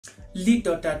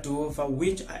Lidotadova,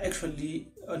 which are actually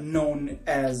known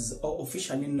as, or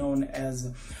officially known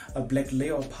as, a Black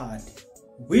Leopard,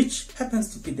 which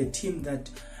happens to be the team that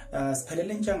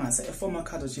Siphelele Ntshangase, a former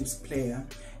Kaizer Chiefs player,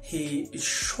 he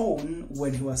shown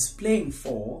when he was playing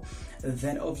for.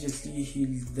 Then obviously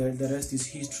the rest is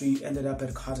history. Ended up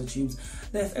at Kaizer Chiefs.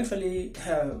 They've actually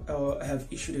have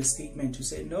issued a statement to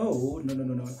say no,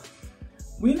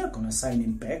 we're not gonna sign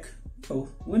him back. No,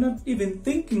 we're not even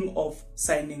thinking of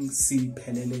signing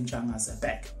Siphelele Ntshangase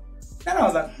back. And I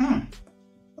was like,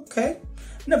 okay.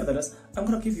 Nevertheless, I'm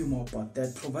gonna give you more about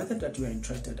that, provided that you are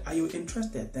interested. Are you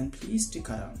interested? Then please stick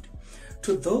around.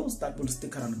 To those that will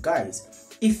stick around, guys,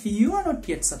 if you are not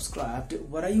yet subscribed,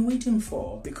 what are you waiting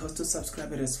for? Because to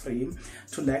subscribe, it is free.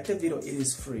 To like the video, it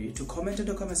is free. To comment in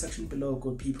the comment section below,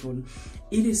 good people,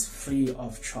 it is free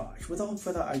of charge. Without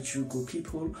further ado, good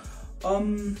people,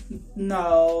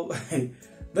 now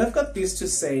they've got this to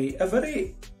say, a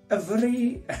very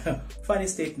funny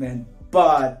statement,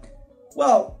 but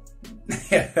well,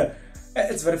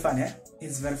 it's very fun, yeah?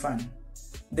 It's very fun.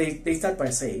 They start by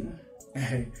saying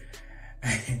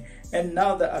and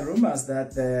now there are rumors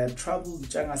that the troubled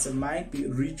Ntshangase might be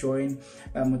rejoin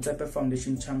Motsepe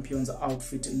Foundation Champions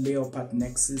outfit Leopard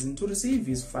next season to receive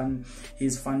his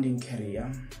funding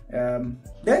career.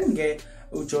 Then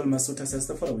Joel Masuta says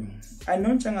the following: I know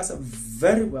Ntshangase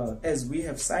very well, as we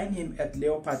have signed him at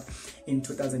Leopard in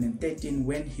 2013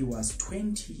 when he was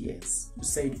 20 years,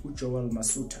 said Joel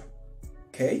Masuta.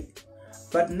 Okay,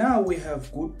 but now we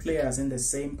have good players in the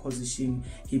same position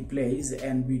he plays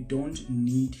and we don't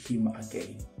need him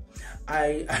again.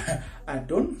 I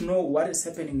don't know what is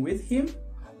happening with him.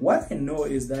 What I know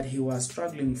is that he was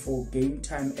struggling for game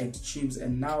time at Chiefs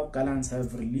and now Gallants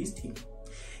have released him.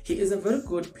 He is a very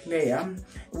good player.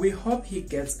 We hope he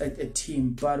gets a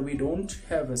team, but we don't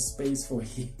have a space for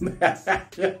him. Yeah,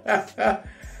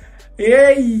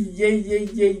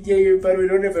 but we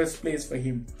don't have a place for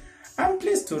him. I'm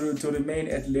pleased to remain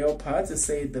at Leopard,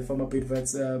 said the former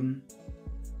Bidvets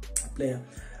player.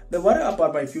 The worry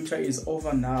about my future is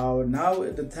over now. Now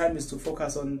the time is to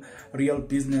focus on real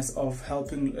business of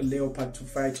helping Leopard to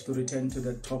fight to return to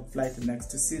the top flight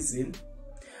next season.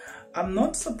 I'm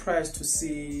not surprised to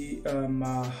see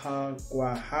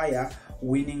Mahagwahaya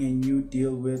winning a new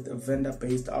deal with a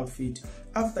vendor-based outfit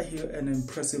after an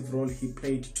impressive role he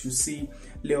played to see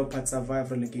Leopard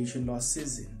survive relegation last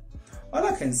season. All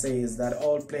I can say is that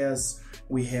all players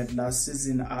we had last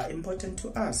season are important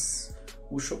to us.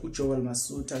 Joel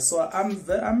Masuta. So I'm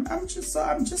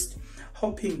just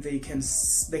hoping they can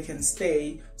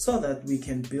stay so that we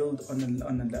can build on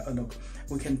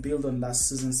last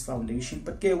season's foundation.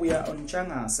 But here we are on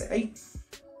Ntshangase. Hey,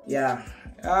 yeah.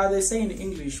 They say in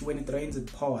English, when it rains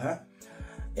it pours, huh?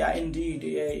 Yeah, indeed,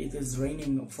 it is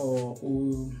raining for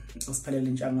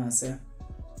Siphelele Ntshangase.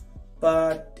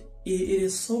 But it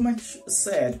is so much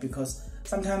sad because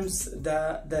sometimes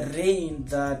the rain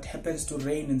that happens to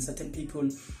rain in certain people,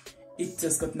 it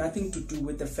just got nothing to do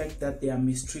with the fact that they are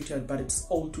mistreated, but it's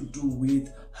all to do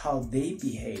with how they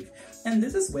behave. And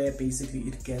this is where basically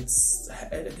it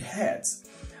hurts.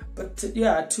 But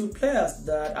yeah, to players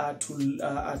that are to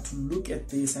look at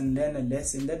this and learn a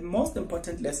lesson, that most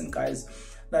important lesson, guys,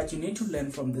 that you need to learn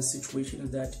from this situation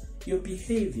is that your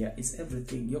behavior is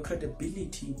everything. Your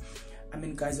credibility, I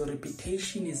mean, guys, your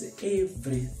reputation is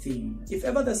everything. If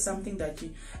ever there's something that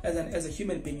you, as a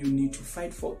human being, you need to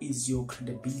fight for, is your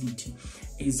credibility,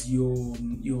 is your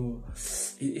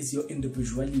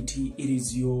individuality, it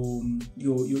is your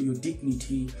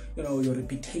dignity, you know, your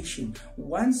reputation.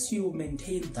 Once you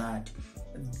maintain that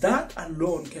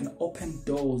alone can open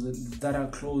doors that are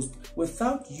closed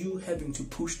without you having to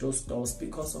push those doors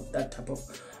because of that type of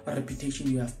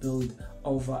reputation you have built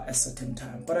over a certain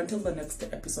time. But until the next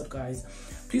episode, guys,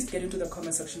 please get into the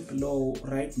comment section below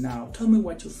right now. Tell me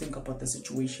what you think about the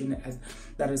situation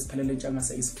that Siphelele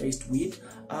Ntshangase is faced with.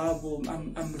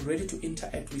 I'm ready to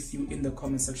interact with you in the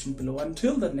comment section below.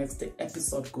 Until the next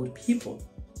episode, good people,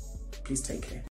 please take care.